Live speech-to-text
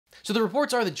So the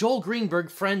reports are that Joel Greenberg,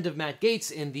 friend of Matt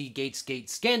Gaetz in the Gaetzgate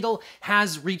scandal,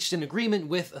 has reached an agreement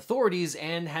with authorities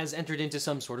and has entered into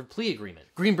some sort of plea agreement.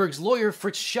 Greenberg's lawyer,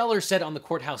 Fritz Scheller, said on the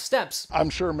courthouse steps, "I'm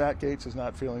sure Matt Gaetz is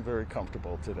not feeling very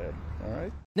comfortable today, all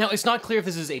right?" Now, it's not clear if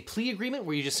this is a plea agreement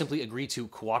where you just simply agree to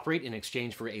cooperate in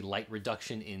exchange for a light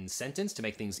reduction in sentence to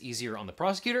make things easier on the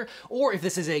prosecutor, or if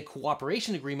this is a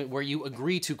cooperation agreement where you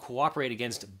agree to cooperate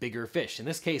against bigger fish. In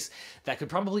this case, that could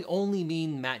probably only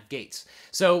mean Matt Gaetz.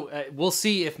 So we'll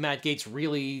see if Matt Gaetz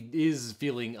really is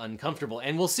feeling uncomfortable,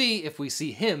 and we'll see if we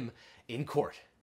see him in court.